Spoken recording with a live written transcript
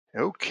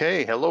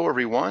Okay, hello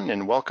everyone,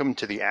 and welcome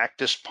to the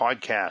Actus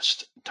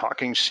podcast,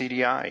 Talking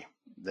CDI,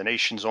 the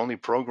nation's only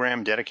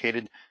program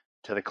dedicated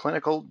to the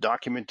clinical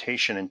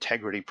documentation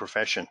integrity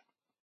profession.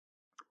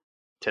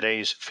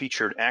 Today's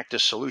featured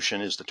Actus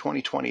solution is the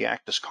 2020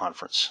 Actus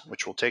Conference,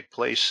 which will take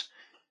place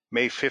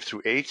May 5th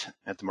through 8th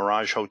at the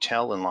Mirage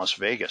Hotel in Las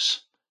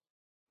Vegas.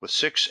 With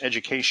 6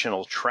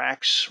 educational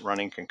tracks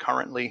running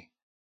concurrently,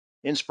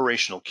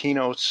 inspirational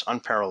keynotes,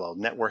 unparalleled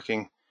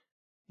networking,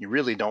 you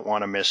really don't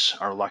want to miss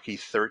our lucky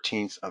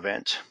 13th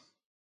event.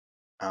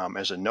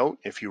 As a note,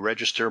 if you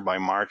register by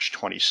March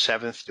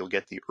 27th, you'll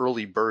get the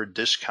early bird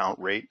discount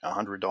rate,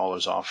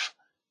 $100 off,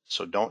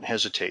 so don't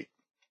hesitate.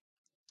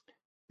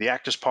 The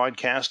Actus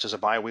Podcast is a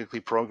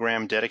bi-weekly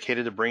program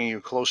dedicated to bringing you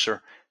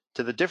closer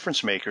to the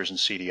difference makers in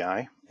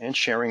CDI and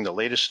sharing the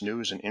latest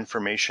news and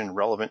information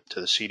relevant to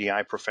the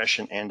CDI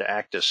profession and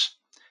Actus.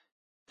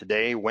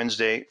 Today,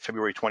 Wednesday,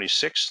 February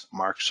 26th,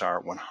 marks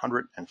our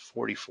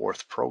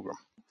 144th program.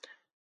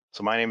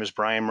 So my name is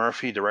Brian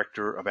Murphy,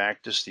 Director of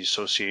Actus, the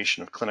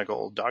Association of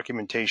Clinical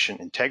Documentation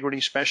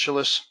Integrity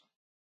Specialists,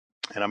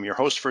 and I'm your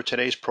host for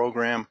today's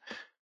program,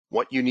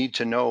 What You Need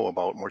to Know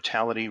About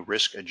Mortality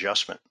Risk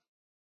Adjustment.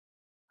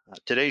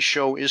 Today's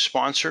show is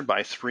sponsored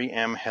by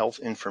 3M Health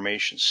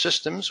Information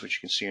Systems, which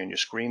you can see on your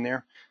screen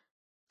there.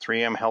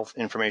 3M Health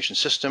Information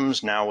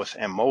Systems, now with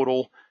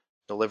M-Modal,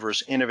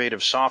 delivers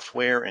innovative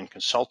software and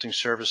consulting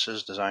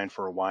services designed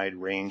for a wide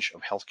range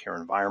of healthcare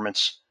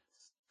environments.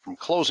 From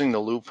closing the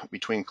loop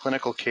between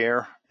clinical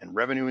care and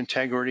revenue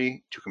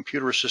integrity to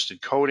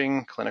computer-assisted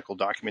coding, clinical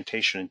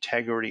documentation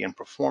integrity, and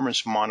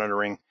performance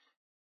monitoring,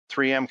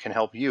 3M can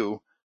help you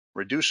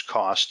reduce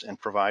cost and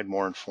provide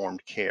more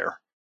informed care.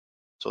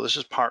 So this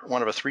is part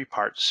one of a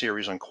 3-part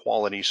series on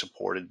quality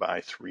supported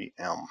by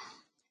 3M.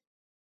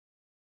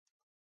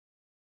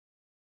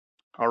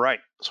 All right,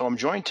 so I'm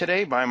joined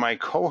today by my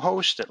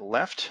co-host at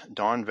left,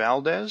 Dawn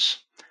Valdez.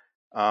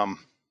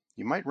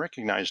 You might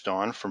recognize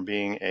Dawn from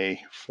being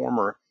a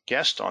former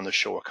guest on the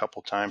show a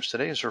couple times.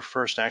 Today is her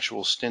first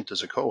actual stint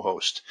as a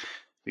co-host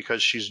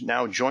because she's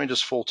now joined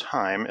us full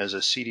time as a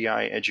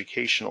CDI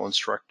educational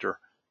instructor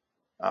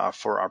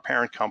for our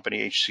parent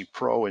company, HC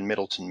Pro in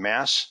Middleton,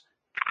 Mass.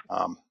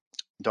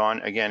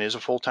 Dawn, again, is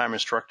a full-time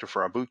instructor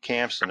for our boot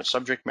camps and a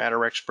subject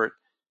matter expert.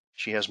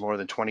 She has more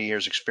than 20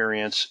 years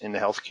experience in the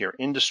healthcare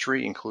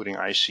industry, including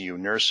ICU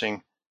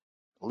nursing,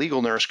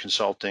 legal nurse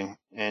consulting,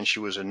 and she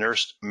was a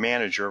nurse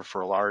manager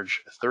for a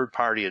large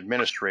third-party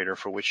administrator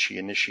for which she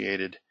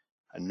initiated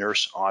a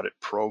nurse audit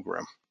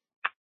program.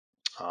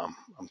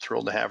 I'm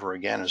thrilled to have her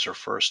again as her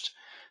first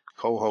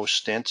co-host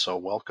stint, so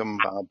welcome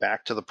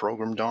back to the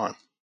program, Dawn.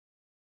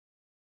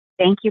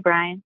 Thank you,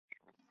 Brian.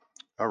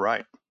 All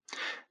right.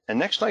 And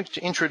next, I'd like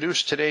to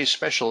introduce today's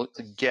special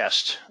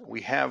guest.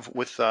 We have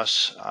with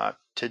us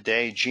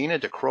today Gina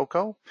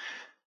DeCroco.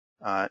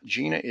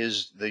 Gina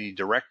is the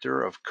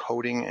Director of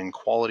Coding and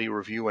Quality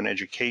Review and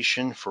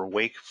Education for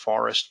Wake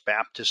Forest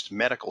Baptist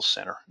Medical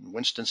Center in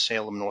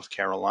Winston-Salem, North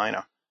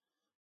Carolina.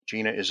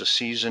 Gina is a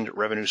seasoned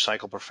revenue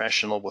cycle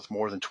professional with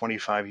more than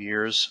 25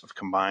 years of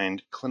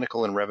combined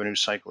clinical and revenue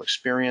cycle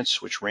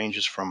experience, which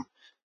ranges from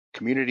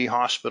community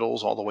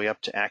hospitals all the way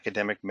up to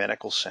academic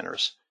medical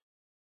centers.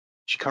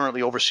 She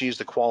currently oversees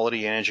the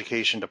Quality and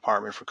Education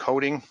Department for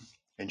Coding,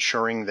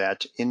 ensuring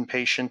that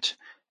inpatient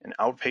and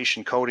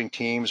outpatient coding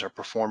teams are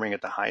performing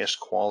at the highest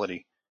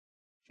quality.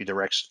 She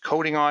directs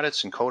coding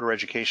audits and coder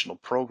educational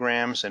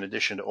programs, in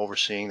addition to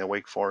overseeing the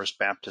Wake Forest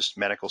Baptist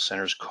Medical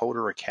Center's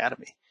Coder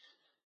Academy.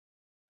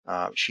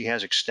 She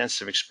has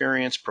extensive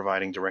experience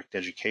providing direct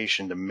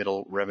education to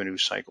middle revenue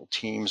cycle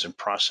teams and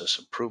process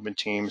improvement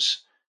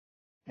teams.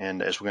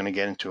 And as we're going to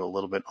get into a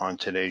little bit on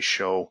today's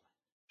show,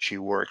 she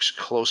works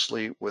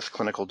closely with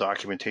clinical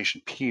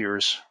documentation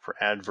peers for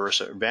adverse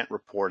event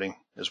reporting,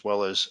 as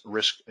well as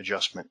risk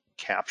adjustment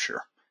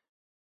capture.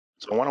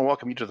 So I want to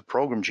welcome you to the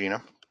program,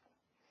 Gina.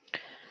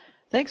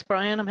 Thanks,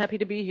 Brian. I'm happy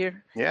to be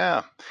here.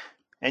 Yeah.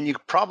 And you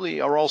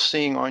probably are all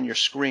seeing on your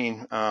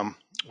screen,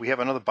 we have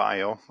another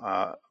bio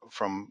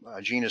from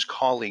Gina's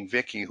colleague,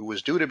 Vicki, who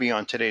was due to be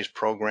on today's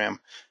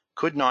program,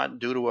 could not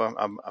due to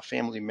a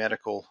family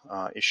medical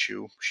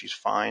issue. She's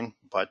fine,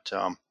 but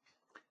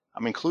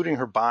I'm including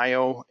her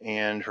bio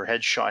and her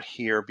headshot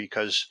here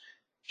because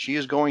she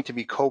is going to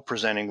be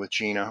co-presenting with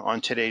Gina on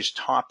today's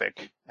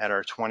topic at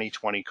our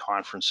 2020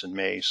 conference in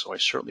May. So I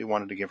certainly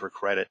wanted to give her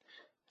credit.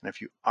 And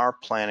if you are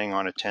planning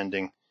on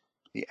attending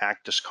the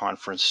Actus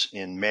conference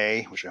in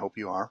May, which I hope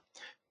you are,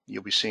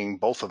 you'll be seeing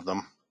both of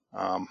them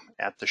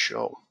at the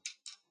show.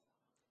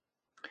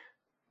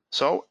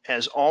 So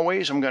as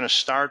always, I'm going to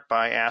start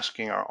by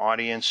asking our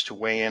audience to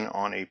weigh in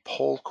on a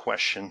poll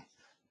question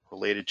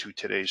related to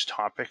today's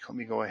topic. Let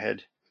me go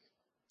ahead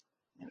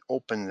and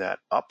open that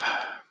up.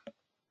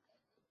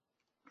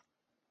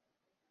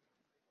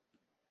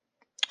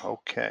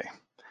 Okay,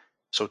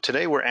 so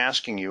today we're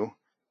asking you,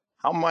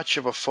 how much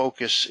of a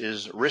focus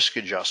is risk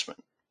adjustment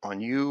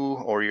on you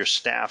or your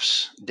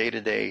staff's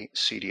day-to-day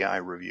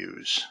CDI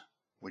reviews?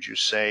 Would you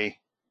say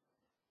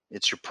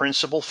it's your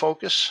principal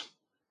focus?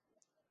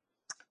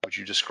 Would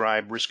you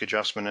describe risk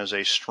adjustment as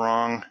a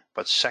strong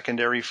but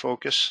secondary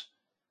focus?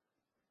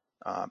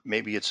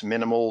 Maybe it's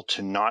minimal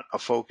to not a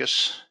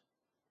focus.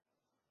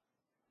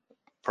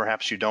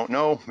 Perhaps you don't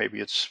know. Maybe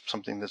it's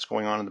something that's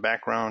going on in the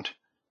background,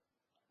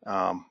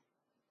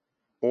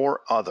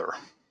 or other.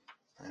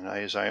 And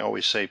as I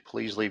always say,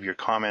 please leave your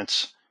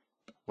comments.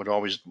 I'm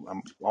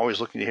always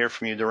looking to hear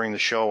from you during the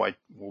show. I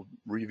will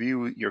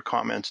review your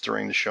comments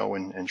during the show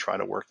and try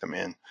to work them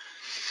in.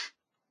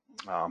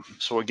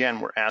 So again,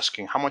 we're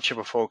asking, how much of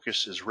a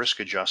focus is risk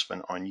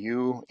adjustment on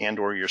you and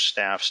or your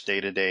staff's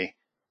day-to-day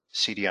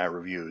CDI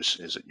reviews?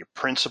 Is it your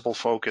principal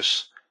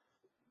focus,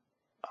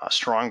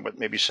 strong but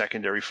maybe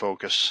secondary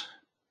focus,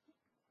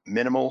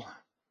 minimal,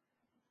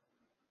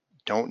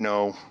 don't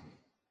know,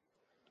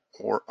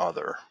 or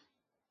other?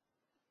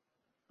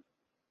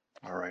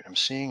 All right, I'm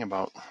seeing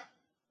about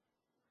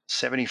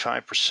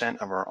 75%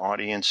 of our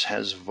audience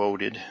has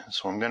voted,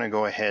 so I'm going to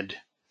go ahead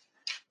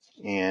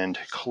and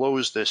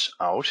close this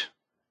out.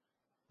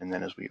 And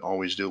then, as we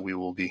always do, we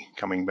will be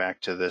coming back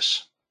to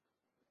this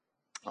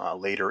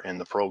later in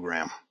the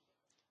program.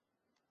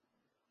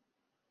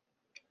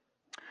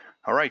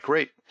 All right,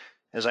 great.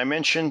 As I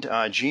mentioned,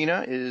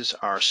 Gina is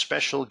our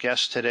special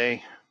guest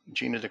today.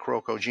 Gina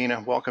DeCroco.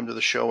 Gina, welcome to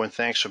the show, and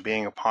thanks for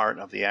being a part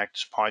of the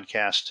ACTS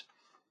podcast.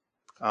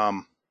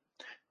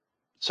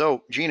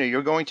 So, Gina,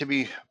 you're going to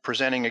be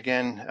presenting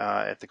again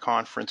at the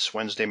conference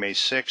Wednesday, May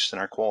 6th in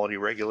our quality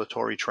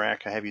regulatory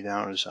track. I have you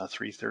down as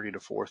 3:30 to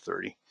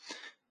 4:30.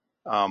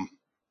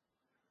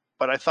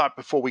 But I thought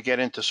before we get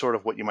into sort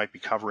of what you might be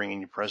covering in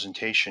your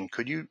presentation,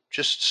 could you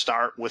just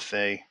start with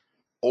a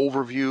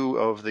overview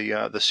of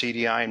the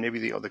CDI and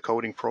maybe the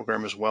coding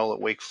program as well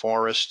at Wake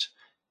Forest,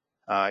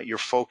 your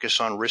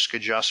focus on risk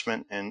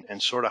adjustment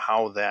and sort of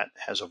how that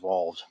has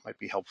evolved? Might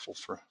be helpful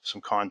for some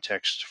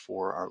context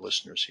for our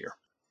listeners here.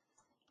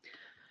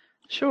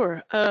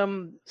 Sure.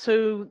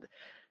 So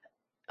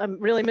I'm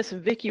really missing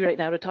Vicki right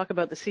now to talk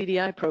about the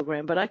CDI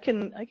program, but I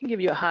can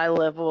give you a high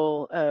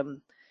level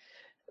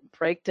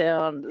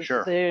breakdown.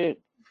 Sure.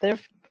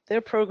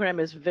 Their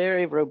program is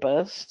very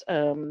robust.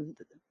 Been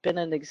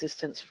in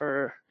existence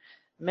for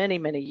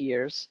many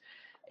years,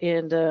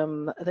 and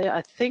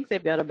I think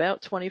they've got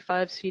about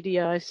 25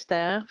 CDI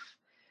staff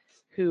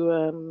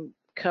who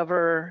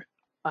cover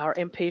our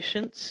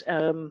inpatients.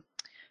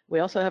 We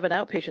also have an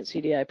outpatient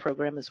CDI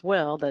program as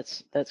well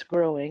that's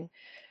growing,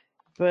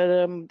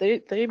 but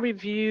they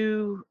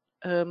review.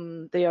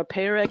 They are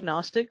payer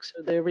agnostic,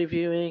 so they're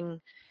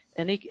reviewing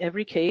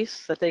every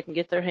case that they can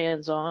get their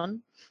hands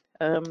on.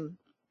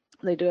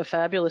 They do a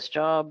fabulous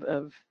job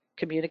of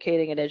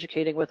communicating and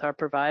educating with our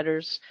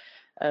providers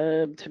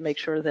to make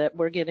sure that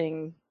we're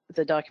getting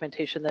the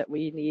documentation that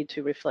we need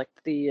to reflect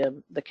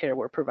the care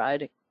we're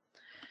providing.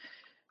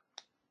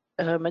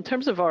 In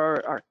terms of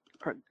our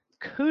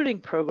coding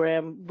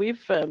program,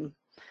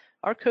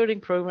 our coding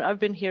program, I've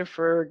been here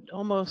for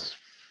almost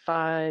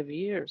 5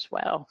 years.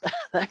 Wow,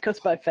 that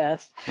goes by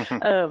fast.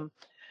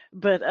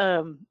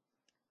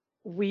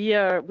 We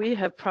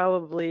have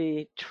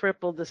probably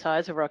tripled the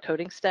size of our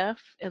coding staff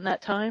in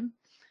that time.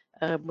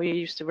 We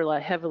used to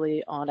rely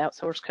heavily on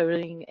outsourced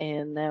coding,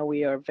 and now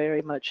we are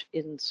very much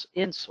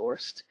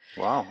insourced.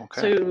 Wow.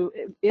 Okay. So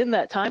in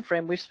that time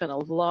frame, we've spent a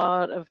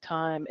lot of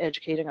time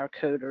educating our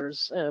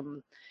coders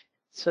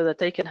so that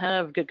they can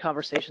have good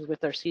conversations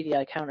with their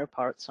CDI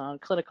counterparts on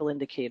clinical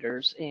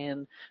indicators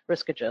and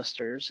risk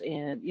adjusters,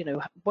 and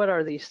what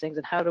are these things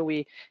and how do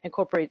we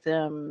incorporate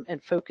them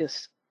and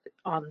focus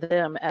on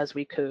them as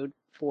we code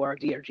for our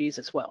DRGs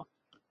as well.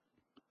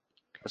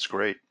 That's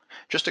great.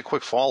 Just a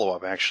quick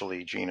follow-up,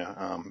 actually,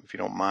 Gina, if you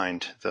don't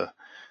mind,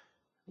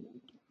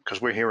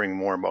 because we're hearing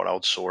more about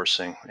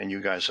outsourcing, and you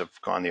guys have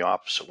gone the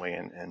opposite way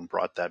and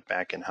brought that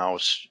back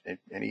in-house.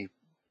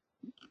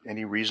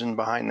 Any reason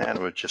behind that,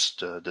 or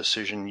just a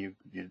decision you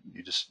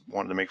just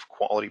wanted to make for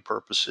quality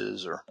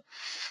purposes, or?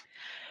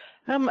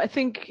 I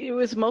think it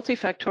was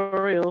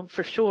multifactorial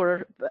for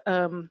sure,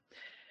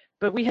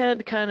 but we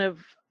had kind of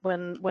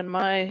when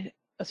my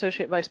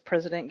associate vice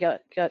president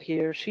got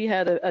here, she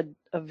had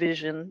a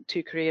vision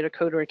to create a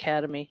coder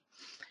academy,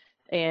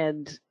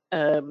 and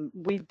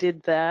we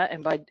did that,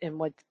 and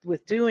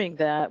with doing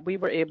that, we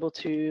were able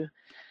to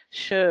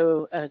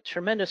show a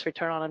tremendous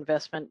return on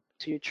investment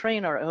to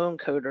train our own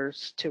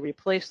coders to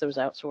replace those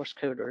outsourced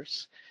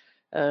coders,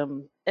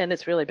 and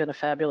it's really been a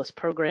fabulous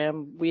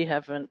program. We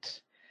didn't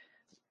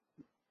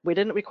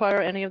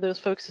require any of those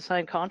folks to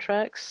sign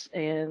contracts,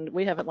 and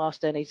we haven't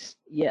lost any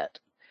yet.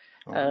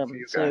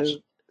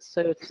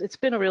 So it's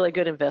been a really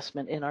good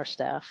investment in our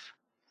staff.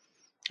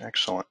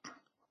 Excellent.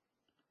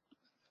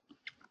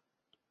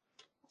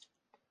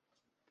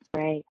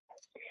 Great.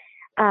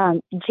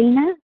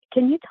 Gina,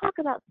 can you talk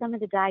about some of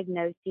the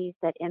diagnoses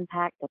that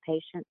impact the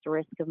patient's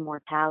risk of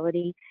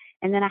mortality?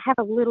 And then I have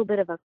a little bit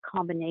of a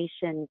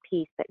combination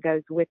piece that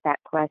goes with that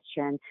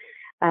question.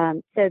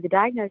 So the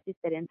diagnoses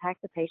that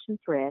impact the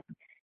patient's risk,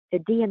 the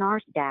DNR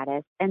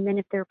status, and then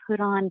if they're put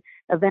on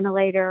a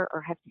ventilator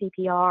or have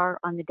CPR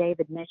on the day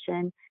of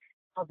admission,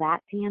 how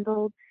that's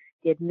handled,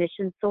 the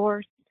admission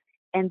source,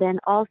 And then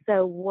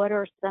also, what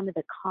are some of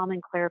the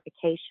common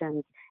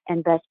clarifications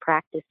and best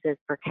practices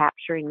for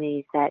capturing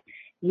these that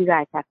you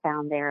guys have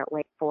found there at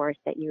Wake Forest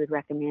that you would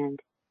recommend?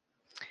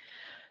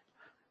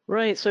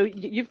 Right. So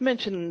you've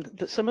mentioned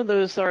that some of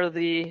those are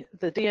the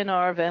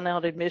DNR, van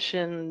out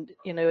admission,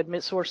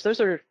 admit source. Those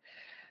are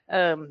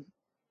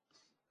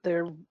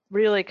they're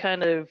really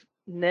kind of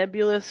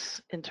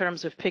nebulous in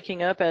terms of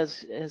picking up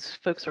as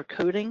folks are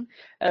coding,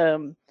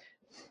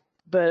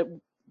 but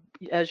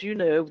as you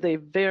know, they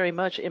very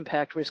much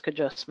impact risk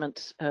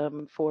adjustments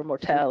for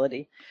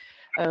mortality,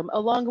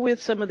 along with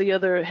some of the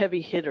other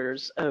heavy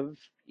hitters of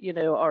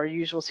our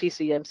usual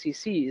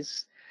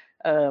CCMCCs.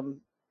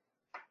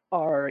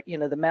 Are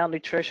the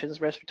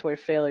malnutritions, respiratory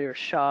failure,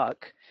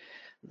 shock,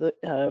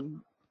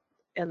 and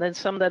then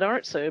some that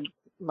aren't so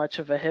much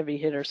of a heavy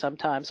hitter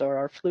sometimes are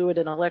our fluid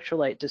and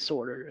electrolyte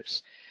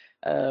disorders.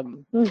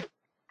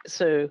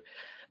 So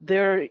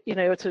there,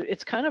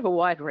 it's kind of a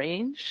wide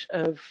range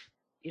of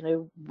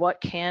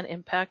what can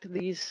impact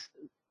these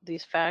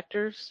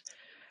factors,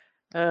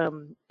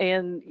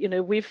 and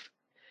we've,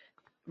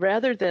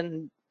 rather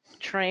than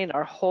train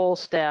our whole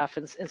staff,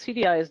 and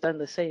CDI has done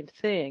the same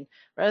thing,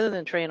 rather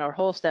than train our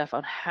whole staff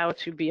on how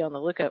to be on the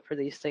lookout for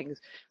these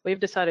things, we've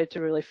decided to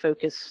really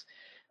focus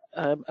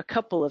a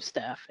couple of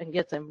staff and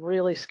get them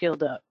really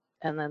skilled up,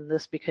 and then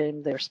this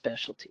became their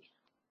specialty.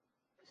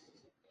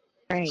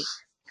 Great,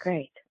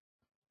 great.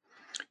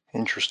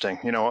 Interesting.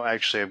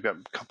 Actually, I've got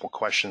a couple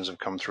questions have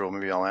come through.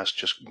 Maybe I'll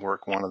just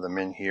work one of them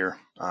in here.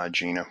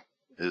 Gina,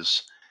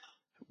 is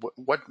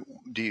what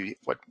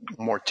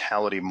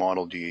mortality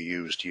model do you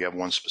use? Do you have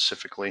one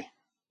specifically,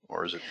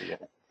 or is it the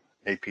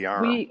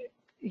APR?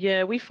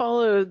 We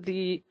follow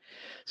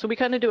so we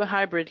kind of do a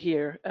hybrid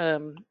here,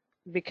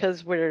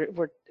 because we're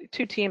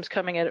two teams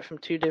coming at it from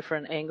two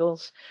different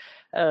angles.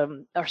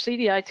 Our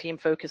CDI team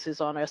focuses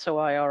on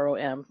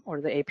SOI-ROM,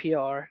 or the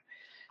APR,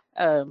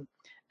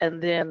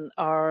 and then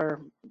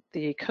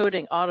the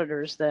coding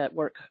auditors that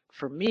work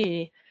for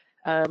me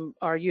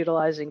are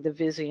utilizing the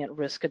Vizient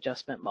risk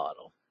adjustment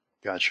model.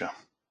 Gotcha.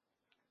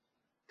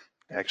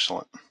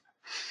 Excellent.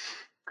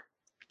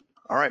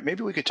 All right,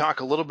 maybe we could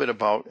talk a little bit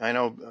about, I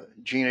know,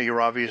 Gina,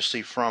 you're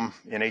obviously from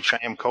an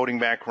HIM coding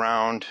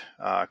background,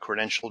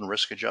 credentialed and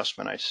risk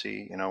adjustment, I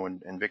see,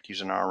 and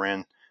Vicky's an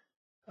RN.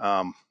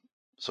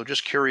 So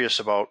just curious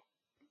about,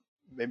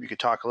 maybe you could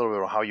talk a little bit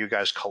about how you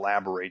guys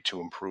collaborate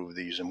to improve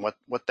these and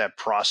what that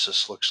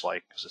process looks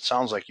like, because it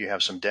sounds like you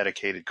have some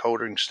dedicated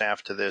coding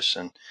staff to this,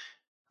 and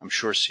I'm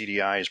sure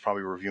CDI is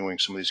probably reviewing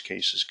some of these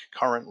cases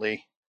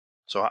concurrently.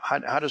 So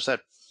how does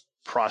that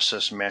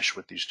process mesh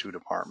with these two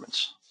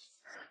departments?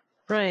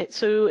 Right.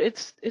 So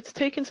it's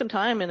taken some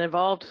time and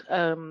evolved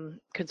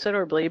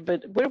considerably,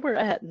 but where we're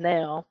at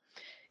now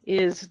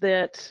is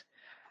that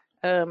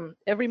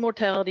every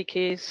mortality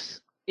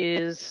case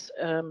is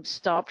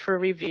stopped for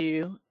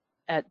review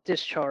at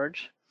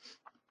discharge,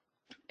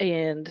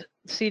 and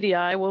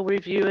CDI will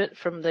review it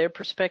from their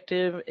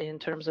perspective in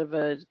terms of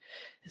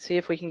see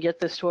if we can get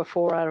this to a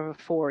 4 out of a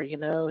 4,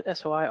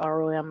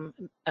 SOI-ROM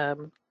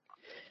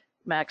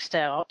maxed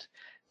out.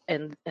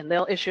 And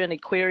they'll issue any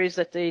queries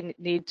that they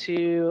need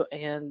to,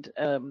 and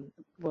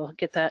we'll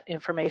get that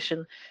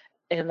information.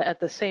 And at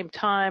the same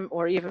time,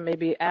 or even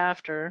maybe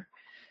after,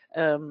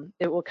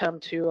 it will come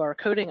to our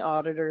coding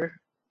auditor,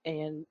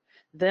 and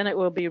then it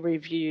will be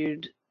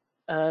reviewed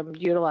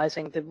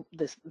utilizing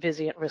this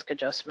Vizient risk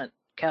adjustment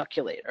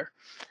calculator.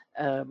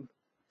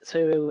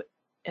 So,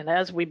 and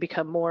as we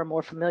become more and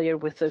more familiar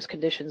with those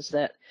conditions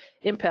that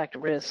impact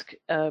risk,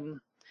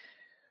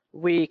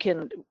 we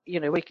can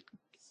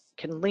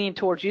lean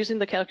towards using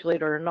the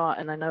calculator or not,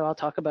 and I know I'll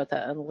talk about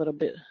that in a little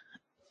bit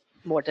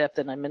more depth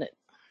in a minute.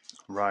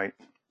 Right.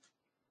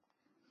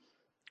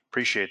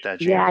 Appreciate that,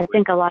 Gina. Yeah, I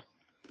think a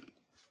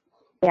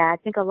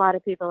lot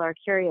of people are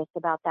curious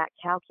about that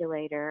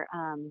calculator.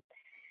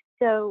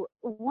 So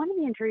one of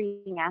the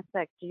intriguing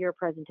aspects to your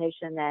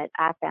presentation that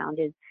I found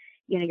is,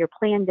 your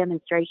plan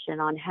demonstration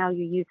on how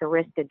you use a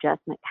risk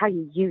adjustment, how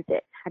you use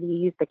it, how do you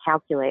use the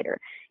calculator.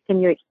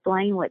 Can you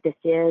explain what this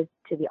is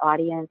to the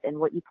audience and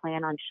what you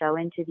plan on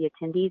showing to the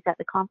attendees at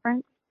the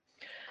conference?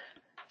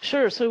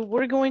 Sure. So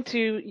we're going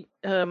to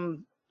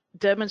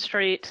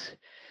demonstrate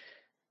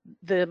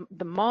the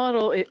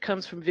model. It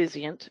comes from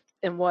Vizient,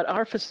 and what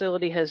our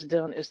facility has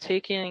done is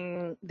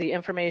taking the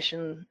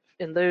information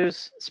in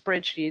those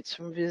spreadsheets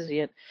from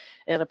Vizient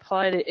and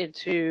applied it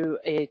into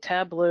a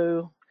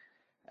Tableau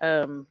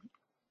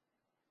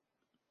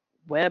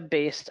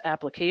web-based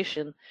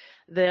application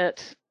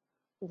that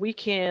we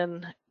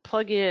can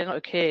plug in.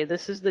 Okay,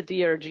 this is the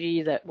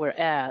DRG that we're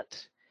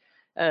at.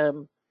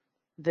 Then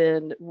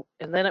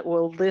it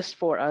will list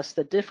for us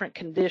the different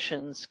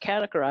conditions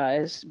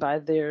categorized by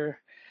their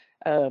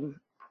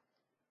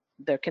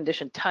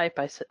condition type,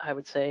 I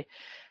would say,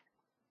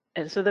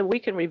 and so that we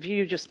can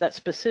review just that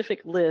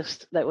specific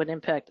list that would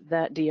impact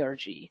that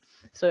DRG.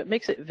 So it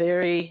makes it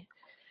very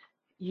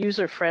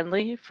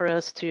user-friendly for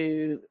us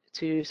to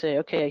say,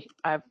 okay,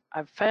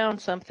 I've found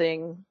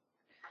something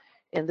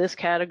in this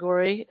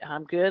category,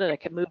 I'm good, and I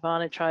can move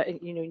on and try,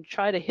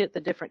 try to hit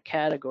the different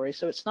categories.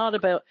 So it's not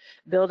about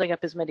building up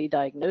as many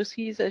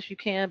diagnoses as you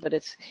can, but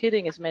it's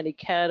hitting as many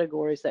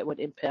categories that would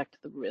impact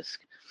the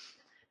risk.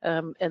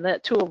 And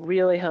that tool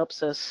really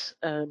helps us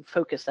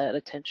focus that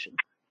attention.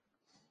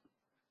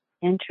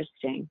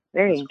 Interesting.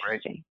 Very That's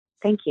interesting. great.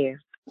 Thank you.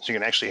 So you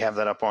can actually have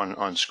that up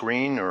on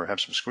screen or have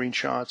some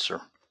screenshots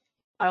or?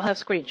 I'll have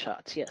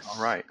screenshots, yes.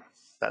 All right.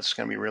 That's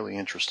going to be really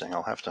interesting.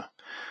 I'll have to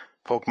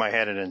poke my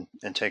head in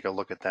and take a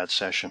look at that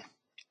session.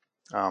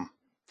 If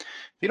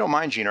you don't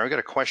mind, Gina, I've got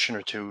a question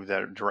or two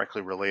that are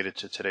directly related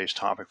to today's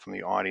topic from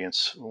the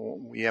audience.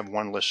 We have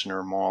one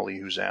listener, Molly,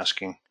 who's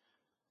asking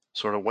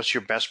sort of what's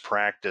your best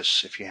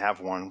practice, if you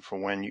have one, for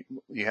when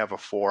you have a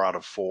 4 out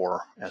of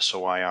 4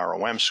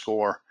 SOI-ROM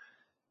score,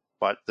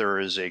 but there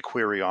is a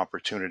query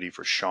opportunity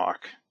for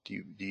shock.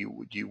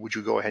 Would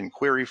you go ahead and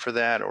query for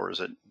that, or is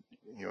it,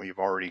 you've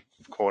already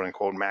quote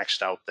unquote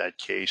maxed out that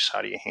case?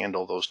 How do you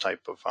handle those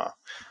type of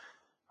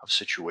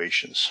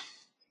situations?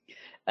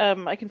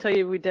 I can tell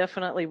you we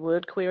definitely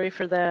would query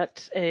for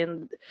that.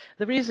 And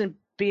the reason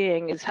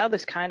being is how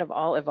this kind of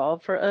all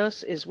evolved for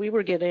us is we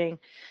were getting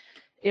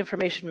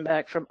information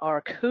back from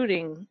our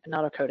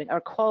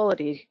our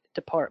quality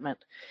department.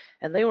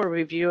 And they were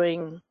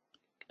reviewing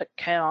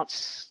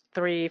accounts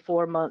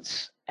 3-4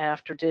 months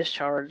after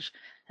discharge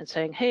and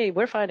saying, hey,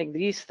 we're finding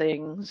these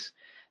things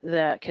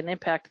that can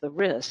impact the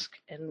risk.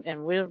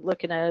 And we're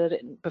looking at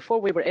it, and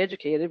before we were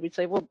educated, we'd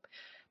say, well,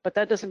 but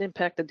that doesn't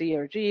impact the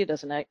DRG, it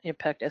doesn't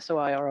impact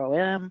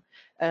SOI-ROM.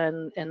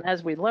 And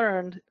as we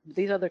learned,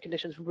 these other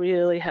conditions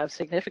really have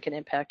significant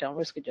impact on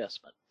risk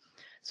adjustment.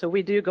 So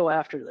we do go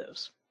after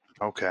those.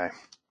 Okay.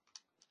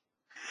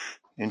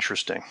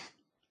 Interesting.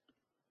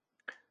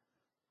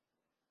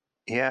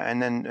 Yeah,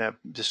 and then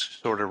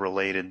just sort of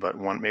related, but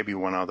maybe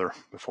one other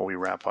before we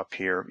wrap up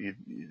here.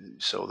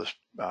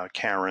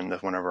 Karen,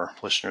 one of our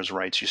listeners,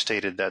 writes, you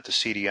stated that the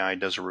CDI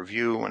does a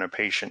review when a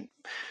patient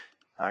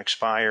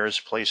expires,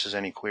 places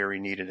any query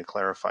needed to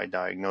clarify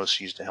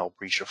diagnoses to help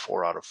reach a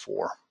 4 out of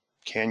 4.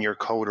 Can your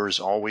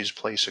coders always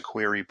place a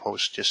query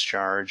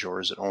post-discharge, or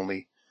is it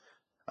only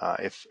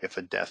if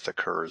a death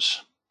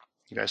occurs?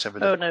 You guys have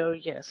a Oh, no,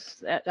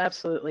 yes,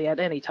 absolutely, at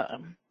any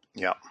time.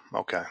 Yeah,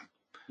 okay.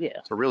 Yeah.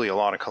 So really a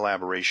lot of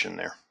collaboration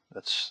there.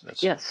 That's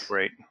yes.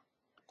 Great.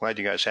 Glad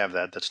you guys have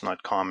that. That's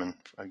not common,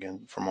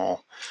 again, from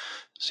all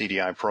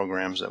CDI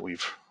programs that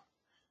we've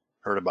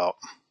heard about.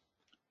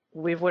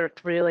 We've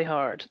worked really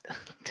hard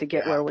to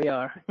get where we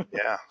are.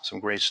 Yeah,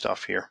 some great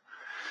stuff here.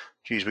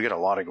 Geez, we got a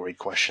lot of great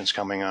questions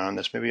coming on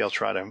this. Maybe I'll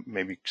try to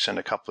send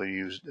a couple of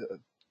you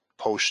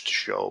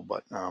post-show,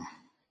 but a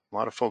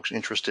lot of folks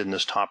interested in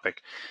this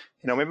topic.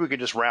 Maybe we could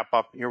just wrap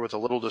up here with a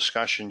little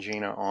discussion,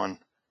 Gina, on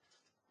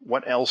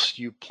what else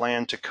you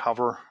plan to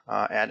cover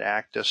at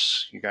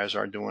ACDIS. You guys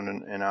are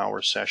doing an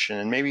hour session,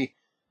 and maybe,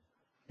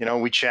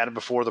 we chatted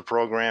before the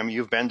program.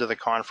 You've been to the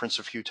conference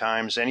a few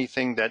times.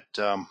 Anything that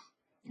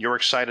you're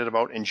excited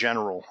about in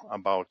general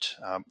about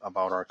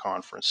our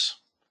conference?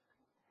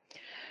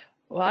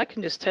 Well, I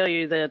can just tell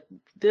you that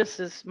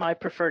this is my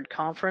preferred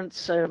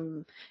conference.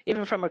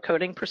 Even from a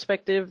coding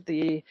perspective,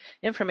 the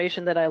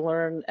information that I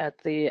learn at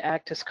the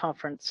ACDIS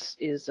conference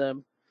is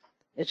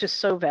it's just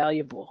so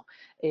valuable.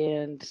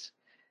 And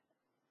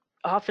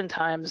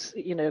oftentimes,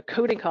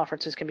 coding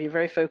conferences can be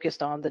very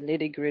focused on the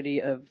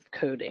nitty-gritty of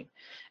coding.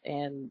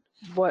 And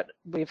what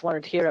we've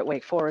learned here at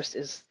Wake Forest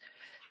is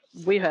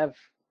we've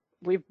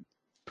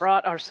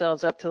brought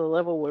ourselves up to the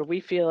level where we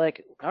feel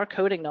like our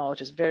coding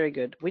knowledge is very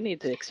good. We need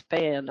to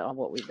expand on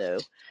what we know.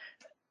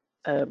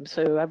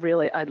 So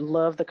I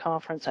love the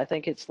conference. I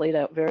think it's laid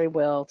out very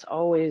well. It's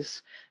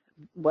always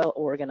well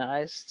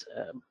organized,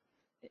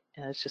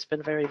 and it's just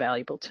been very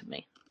valuable to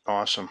me.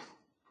 Awesome.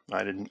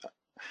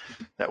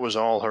 That was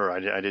all her.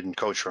 I didn't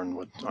coach her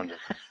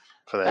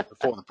for that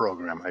before the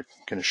program. I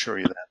can assure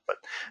you that.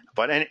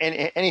 But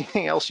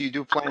anything else you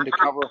do plan to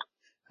cover?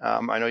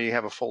 I know you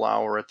have a full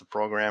hour at the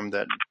program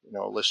that,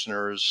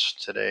 listeners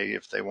today,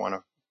 if they want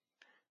to,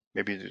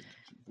 maybe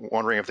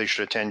wondering if they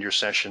should attend your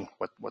session,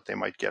 what they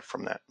might get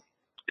from that.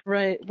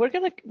 Right. We're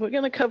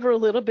gonna cover a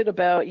little bit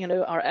about,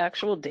 our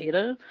actual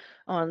data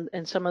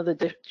and some of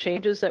the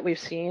changes that we've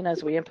seen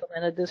as we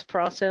implemented this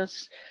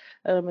process.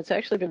 It's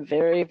actually been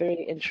very,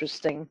 very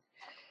interesting.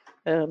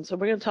 So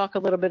we're going to talk a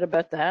little bit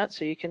about that,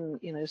 so you can,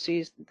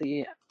 see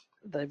the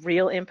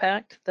real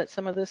impact that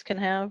some of this can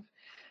have.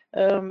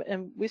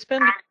 And we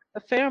spend a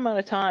fair amount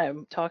of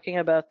time talking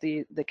about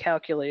the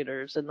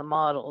calculators and the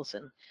models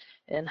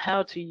and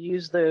how to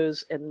use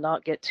those and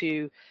not get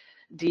too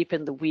deep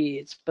in the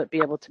weeds, but be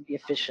able to be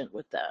efficient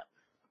with that.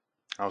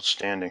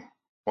 Outstanding.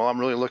 Well, I'm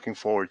really looking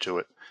forward to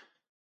it,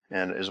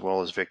 and as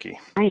well as Vicki.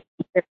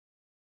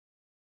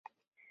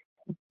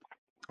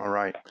 All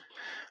right.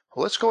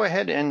 Well, let's go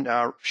ahead and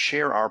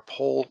share our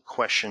poll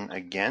question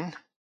again.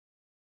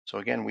 So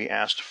again, we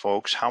asked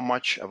folks, how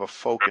much of a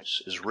focus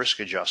is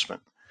risk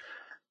adjustment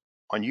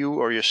on you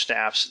or your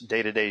staff's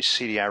day-to-day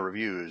CDI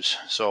reviews?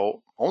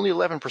 So only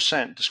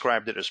 11%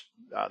 described it as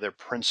their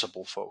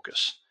principal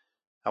focus.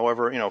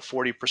 However,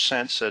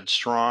 40% said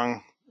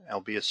strong,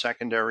 albeit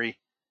secondary,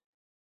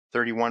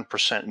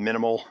 31%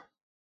 minimal,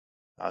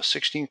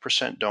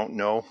 16% don't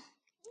know,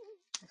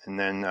 and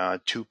then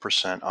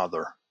 2%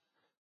 other.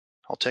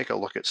 I'll take a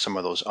look at some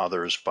of those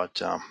others,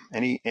 but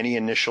any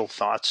initial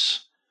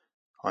thoughts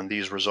on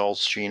these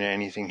results, Gina?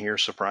 Anything here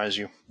surprise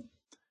you?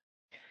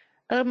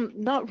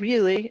 Not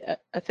really.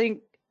 I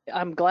think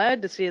I'm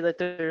glad to see that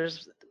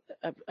there's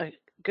a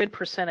good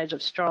percentage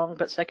of strong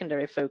but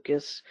secondary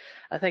focus.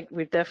 I think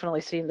we've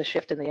definitely seen the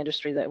shift in the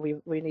industry that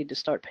we need to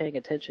start paying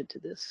attention to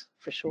this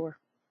for sure.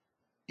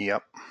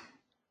 Yep.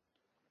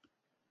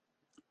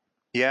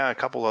 Yeah, a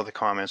couple other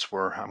comments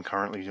were, I'm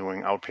currently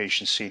doing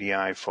outpatient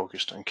CDI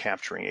focused on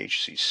capturing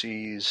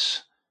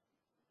HCCs.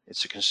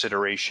 It's a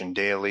consideration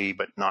daily,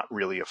 but not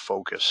really a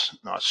focus.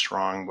 Not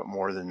strong, but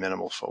more than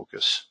minimal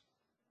focus.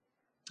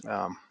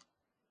 And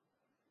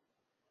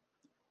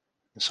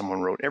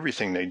someone wrote,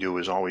 everything they do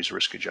is always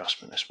risk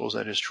adjustment. I suppose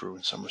that is true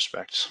in some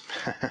respects.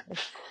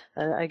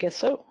 I guess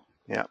so.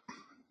 Yeah.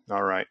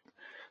 All right.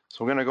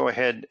 So we're going to go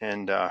ahead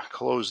and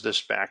close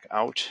this back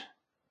out.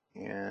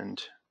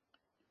 And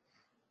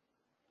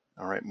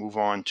all right, move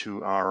on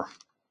to our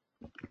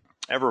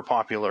ever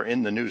popular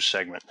in the news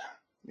segment.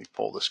 Let me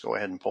go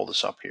ahead and pull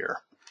this up here.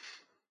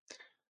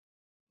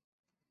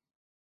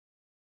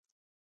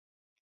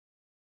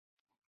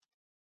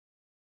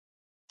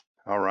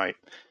 All right.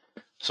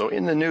 So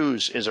in the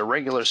news is a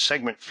regular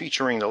segment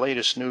featuring the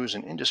latest news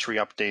and industry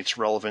updates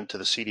relevant to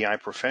the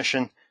CDI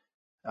profession.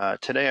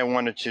 Today I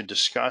wanted to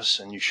discuss,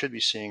 and you should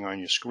be seeing on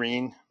your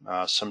screen,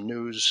 some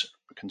news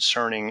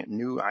concerning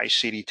new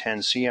ICD-10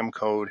 CM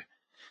code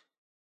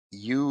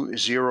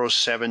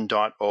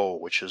U07.0,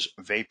 which is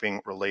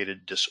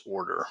vaping-related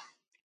disorder.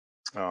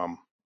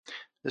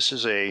 This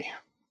is a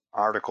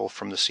article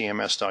from the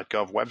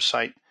CMS.gov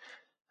website.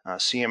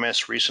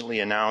 CMS recently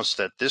announced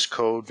that this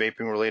code,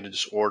 vaping-related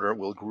disorder,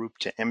 will group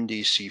to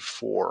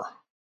MDC4,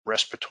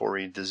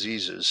 respiratory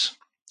diseases,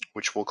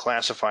 which will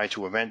classify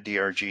to event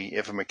DRG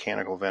if a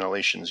mechanical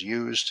ventilation is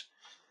used.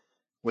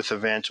 With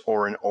event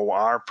or an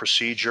OR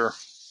procedure,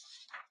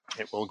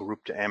 it will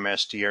group to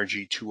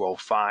MS-DRG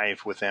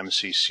 205 with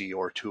MCC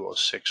or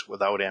 206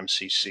 without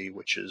MCC,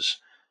 which is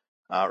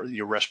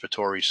your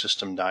respiratory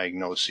system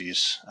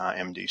diagnoses,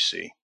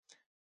 MDC.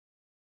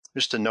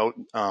 Just a note,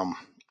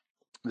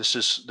 this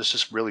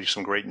is really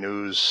some great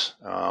news.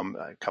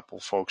 A couple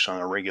folks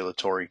on a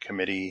regulatory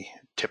committee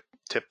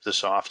tipped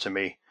this off to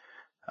me,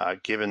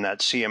 given that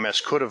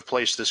CMS could have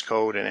placed this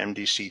code in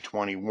MDC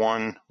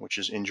 21, which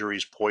is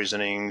injuries,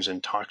 poisonings,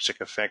 and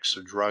toxic effects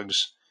of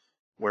drugs,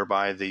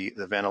 whereby the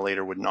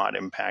ventilator would not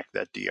impact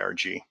that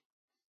DRG.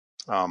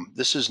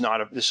 This is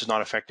not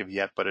effective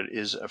yet, but it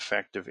is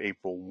effective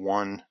April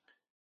 1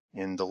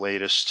 in the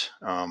latest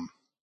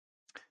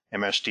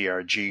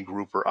MSDRG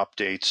grouper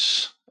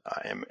updates.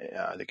 I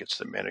think it's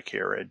the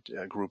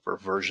Medicare grouper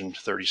version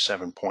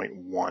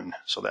 37.1.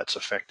 So that's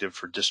effective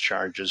for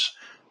discharges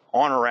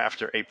on or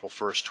after April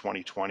 1st,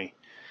 2020. I'm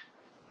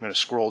going to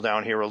scroll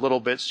down here a little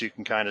bit so you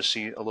can kind of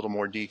see a little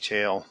more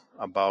detail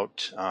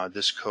about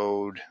this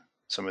code,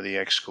 some of the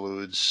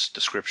excludes,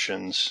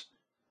 descriptions,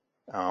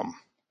 and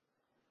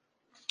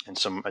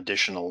some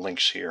additional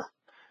links here.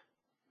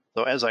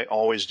 So as I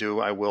always do,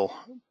 I will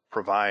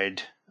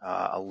provide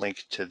a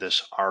link to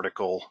this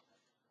article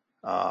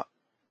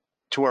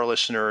to our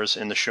listeners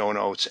in the show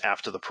notes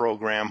after the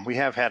program. We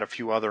have had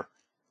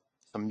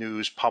some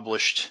news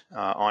published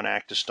on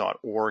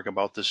actus.org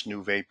about this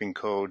new vaping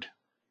code.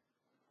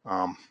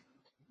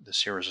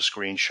 This here is a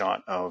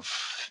screenshot of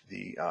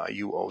the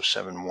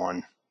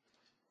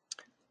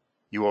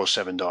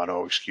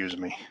U07.0, excuse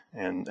me,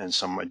 and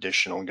some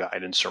additional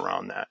guidance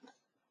around that.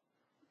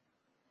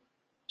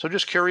 So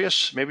just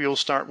curious, maybe we'll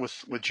start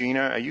with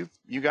Gina. Are you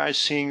guys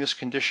seeing this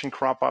condition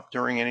crop up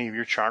during any of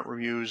your chart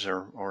reviews,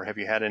 or have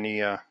you had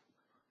any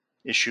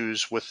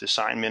issues with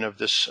assignment of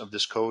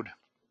this code?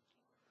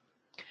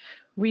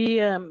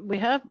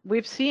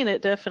 We've seen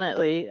it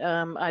definitely.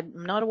 I'm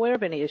not aware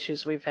of any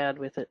issues we've had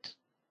with it.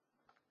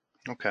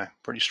 Okay,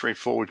 pretty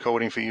straightforward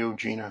coding for you,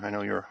 Gina. I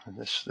know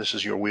this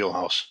is your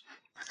wheelhouse.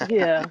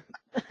 Yeah,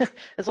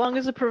 as long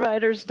as the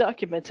providers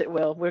document it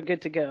well, we're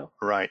good to go.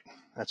 Right,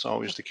 that's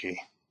always the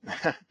key.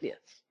 Yes.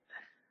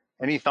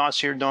 Any thoughts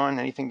here, Dawn?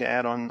 Anything to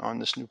add on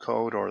this new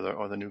code or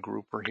the new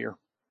grouper here?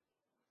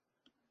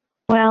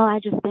 Well, I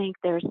just think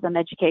there's some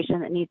education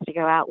that needs to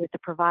go out with the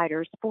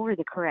providers for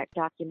the correct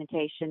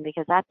documentation,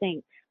 because I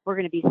think we're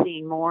going to be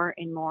seeing more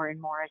and more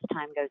and more as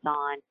time goes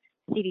on.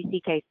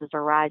 CDC cases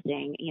are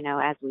rising,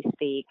 as we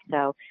speak.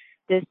 So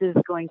this is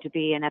going to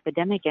be an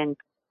epidemic, and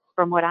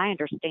from what I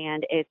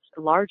understand, it's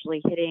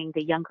largely hitting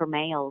the younger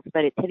males,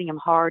 but it's hitting them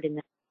hard.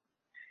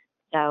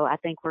 So I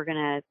think we're going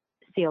to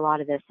see a lot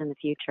of this in the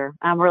future.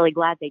 I'm really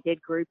glad they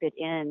did group it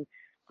in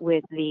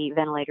with the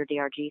ventilator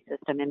DRG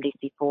system,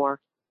 MDC4.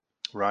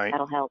 Right.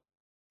 That'll help.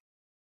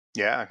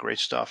 Yeah, great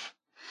stuff.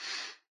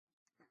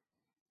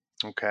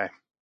 Okay.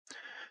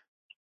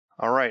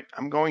 All right,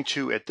 I'm going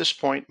to, at this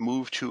point,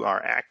 move to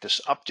our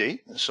ACDIS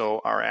update.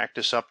 So our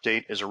ACDIS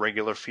update is a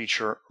regular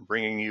feature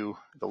bringing you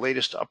the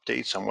latest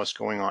updates on what's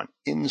going on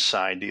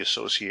inside the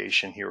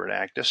association here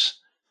at ACDIS.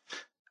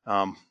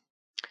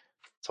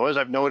 So as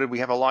I've noted, we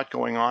have a lot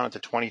going on at the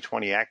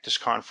 2020 ACDIS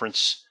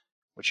conference,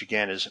 which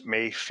again is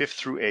May 5th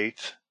through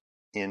 8th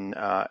in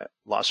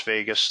Las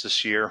Vegas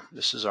this year.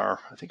 This is I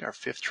think our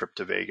 5th trip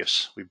to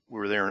Vegas. We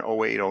were there in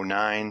 08,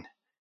 09,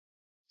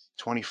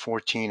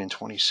 2014, and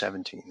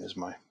 2017 is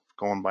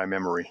going by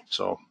memory.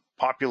 So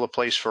popular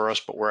place for us,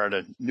 but we're at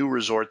a new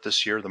resort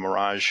this year, the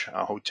Mirage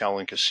Hotel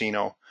and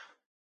Casino.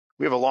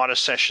 We have a lot of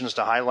sessions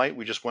to highlight.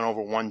 We just went over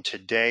one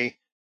today.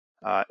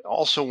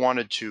 Also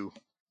wanted to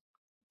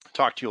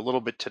talk to you a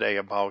little bit today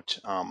about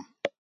a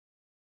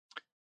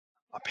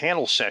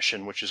panel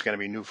session, which is going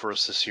to be new for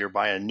us this year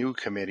by a new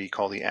committee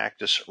called the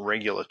ACDIS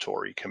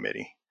Regulatory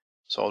Committee.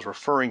 So I was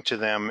referring to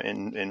them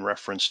in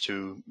reference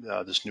to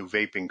this new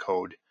vaping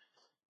code.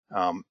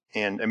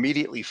 And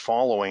immediately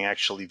following,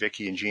 actually,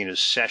 Vicki and Gina's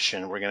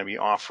session, we're going to be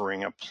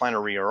offering a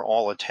plenary or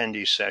all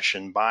attendee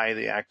session by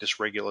the ACDIS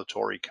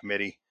Regulatory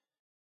Committee.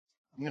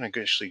 I'm going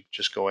to actually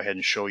just go ahead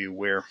and show you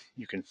where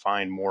you can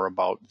find more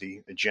about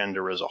the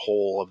agenda as a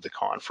whole of the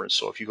conference.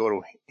 So if you go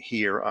to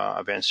here,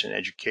 Events and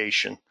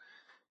Education,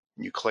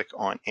 and you click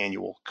on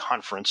Annual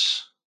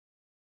Conference,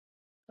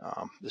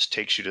 this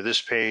takes you to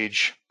this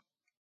page,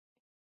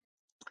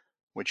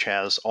 which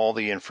has all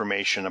the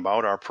information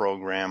about our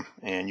program,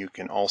 and you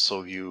can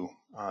also view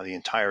the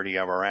entirety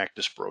of our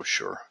ACDIS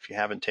brochure. If you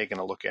haven't taken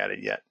a look at it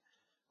yet,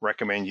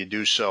 recommend you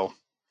do so.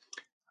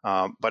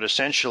 But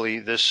essentially,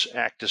 this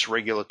ACDIS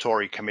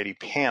Regulatory Committee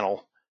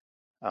panel,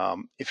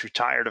 if you're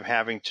tired of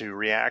having to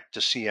react to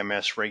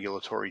CMS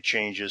regulatory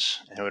changes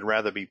and would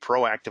rather be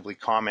proactively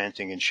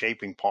commenting and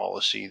shaping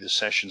policy, the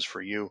session's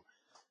for you.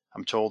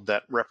 I'm told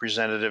that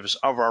representatives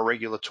of our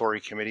regulatory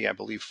committee, I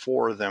believe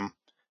 4 of them,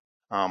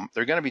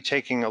 they're going to be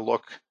taking a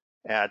look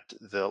at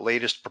the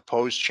latest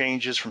proposed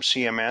changes from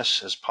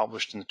CMS as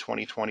published in the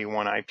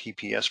 2021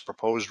 IPPS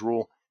proposed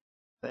rule.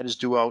 That is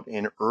due out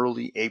in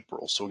early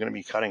April, so we're going to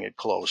be cutting it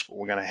close, but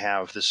we're going to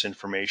have this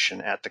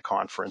information at the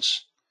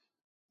conference.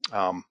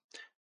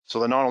 So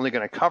they're not only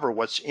going to cover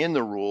what's in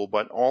the rule,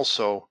 but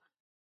also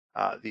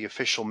the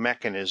official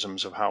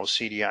mechanisms of how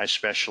CDI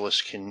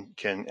specialists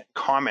can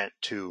comment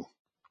to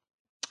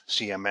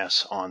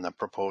CMS on the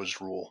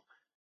proposed rule.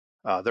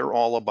 They're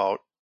all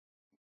about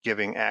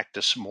giving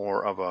ACDIS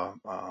more of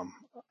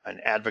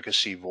an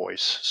advocacy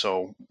voice.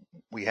 So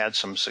we had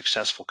some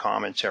successful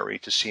commentary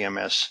to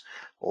CMS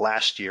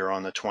last year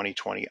on the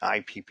 2020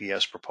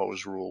 IPPS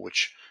proposed rule,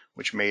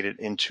 which made it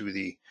into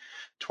the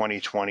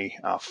 2020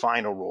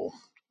 final rule.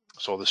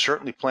 So they're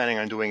certainly planning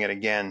on doing it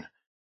again.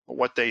 But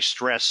what they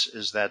stress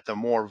is that the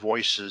more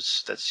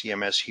voices that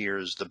CMS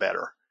hears, the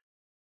better.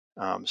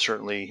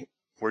 Certainly,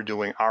 we're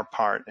doing our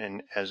part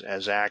and as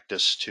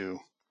ACDIS to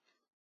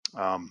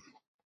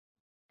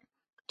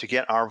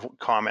get our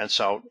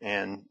comments out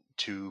and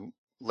to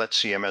let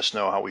CMS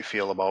know how we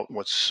feel about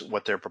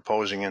what they're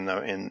proposing in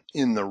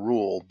the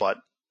rule. But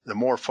the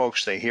more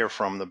folks they hear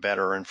from, the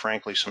better. And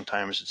frankly,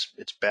 sometimes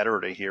it's better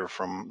to hear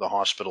from the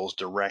hospitals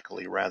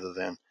directly rather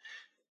than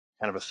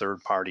kind of a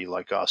third party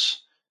like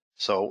us.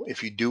 So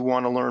if you do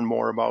want to learn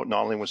more about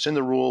not only what's in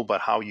the rule, but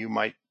how you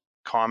might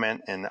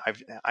comment, and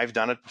I've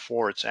done it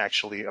before, it's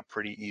actually a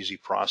pretty easy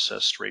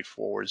process,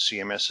 straightforward.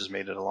 CMS has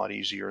made it a lot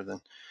easier than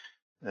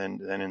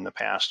in the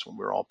past when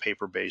we were all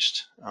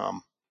paper-based.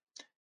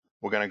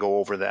 We're going to go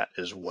over that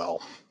as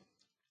well.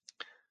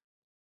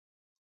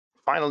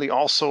 Finally,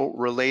 also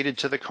related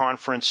to the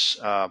conference,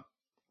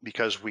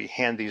 because we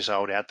hand these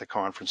out at the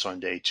conference on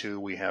day 2,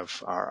 we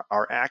have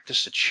our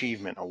ACDIS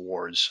Achievement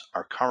Awards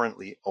are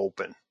currently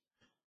open.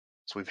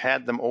 So we've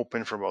had them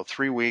open for about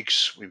 3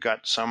 weeks. We've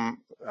got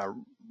some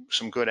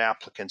good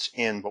applicants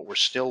in, but we're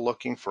still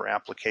looking for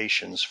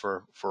applications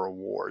for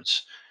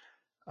awards.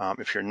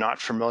 If you're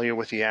not familiar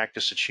with the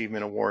ACDIS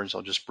Achievement Awards,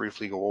 I'll just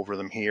briefly go over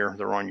them here.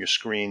 They're on your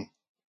screen.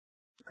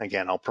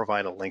 Again, I'll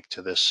provide a link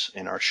to this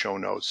in our show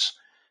notes.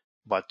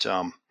 But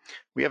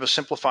we have a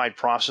simplified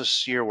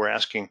process here. We're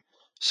asking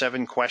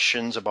 7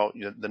 questions about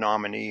the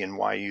nominee and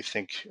why you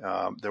think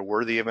they're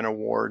worthy of an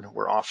award.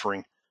 We're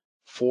offering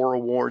 4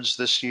 awards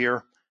this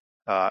year.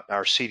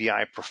 Our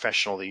CDI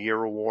Professional of the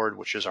Year Award,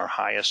 which is our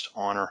highest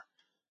honor,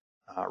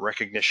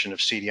 recognition of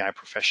CDI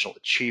professional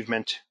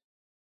achievement,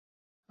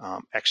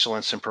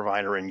 excellence in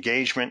provider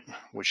engagement,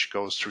 which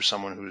goes through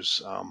someone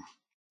who's,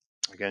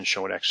 again,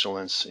 showed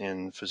excellence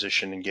in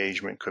physician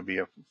engagement, could be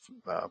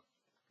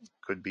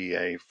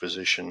a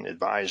physician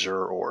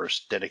advisor or a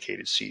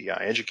dedicated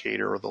CDI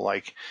educator or the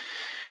like.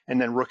 And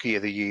then Rookie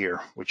of the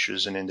Year, which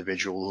is an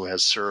individual who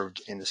has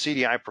served in the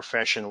CDI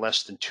profession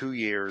less than 2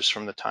 years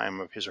from the time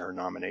of his or her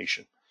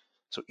nomination.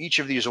 So each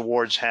of these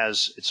awards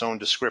has its own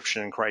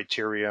description and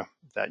criteria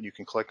that you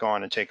can click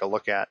on and take a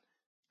look at.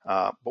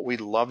 But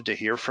we'd love to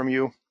hear from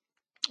you.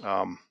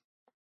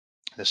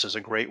 This is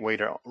a great way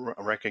to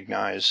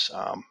recognize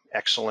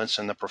excellence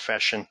in the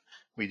profession.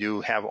 We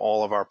do have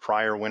all of our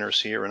prior winners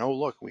here. And oh,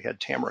 look, we had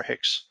Tamara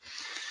Hicks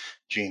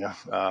Gina,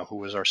 who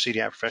was our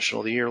CDI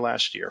Professional of the Year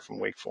last year from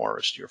Wake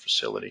Forest, your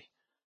facility.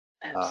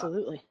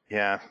 Absolutely.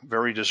 Yeah,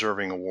 very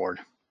deserving award.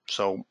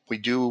 So we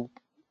do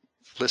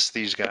list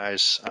these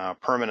guys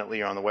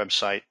permanently on the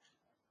website.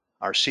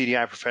 Our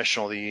CDI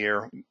Professional of the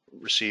Year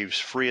receives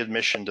free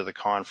admission to the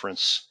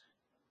conference,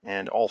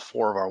 and all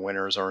 4 of our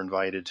winners are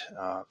invited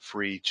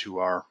free to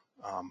our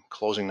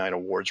closing night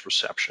awards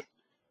reception.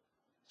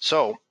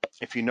 So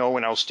if you know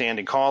an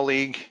outstanding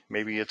colleague,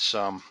 maybe it's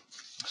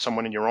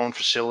someone in your own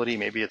facility,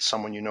 maybe it's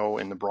someone you know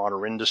in the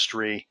broader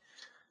industry,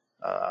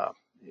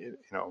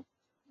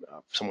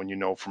 someone you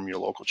know from your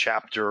local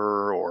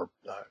chapter or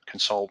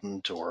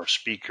consultant or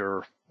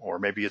speaker, or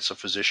maybe it's a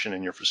physician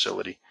in your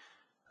facility,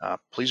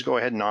 please go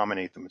ahead and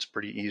nominate them. It's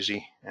pretty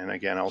easy. And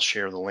again, I'll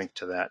share the link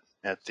to that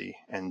at the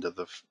end of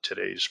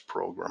today's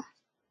program.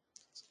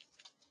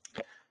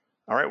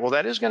 All right, well,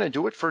 that is going to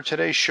do it for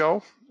today's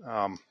show.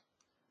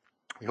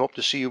 We hope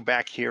to see you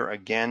back here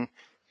again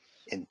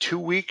in 2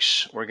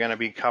 weeks. We're going to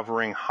be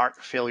covering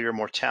heart failure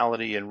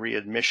mortality and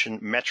readmission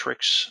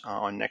metrics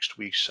on next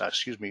week's,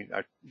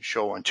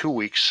 show on 2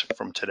 weeks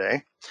from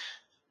today.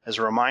 As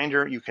a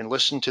reminder, you can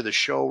listen to the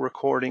show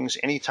recordings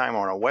anytime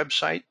on our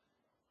website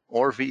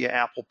or via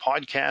Apple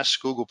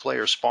Podcasts, Google Play,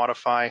 or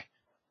Spotify.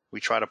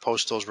 We try to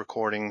post those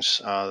recordings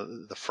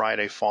the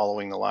Friday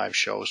following the live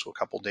show, so a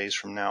couple days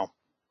from now.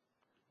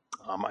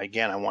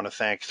 Again, I want to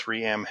thank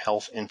 3M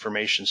Health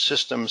Information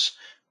Systems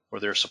for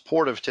their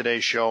support of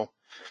today's show.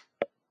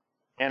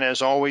 And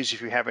as always,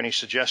 if you have any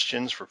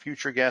suggestions for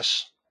future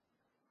guests,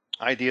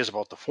 ideas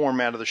about the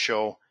format of the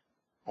show,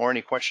 or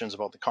any questions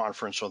about the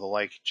conference or the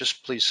like,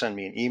 just please send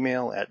me an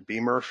email at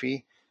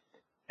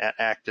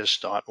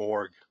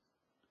bmurphy@actis.org.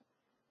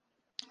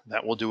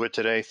 That will do it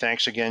today.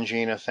 Thanks again,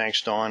 Gina.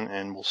 Thanks, Dawn.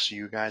 And we'll see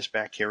you guys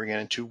back here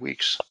again in 2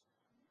 weeks.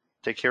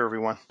 Take care,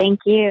 everyone.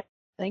 Thank you.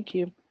 Thank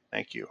you.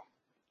 Thank you.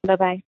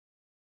 Bye-bye.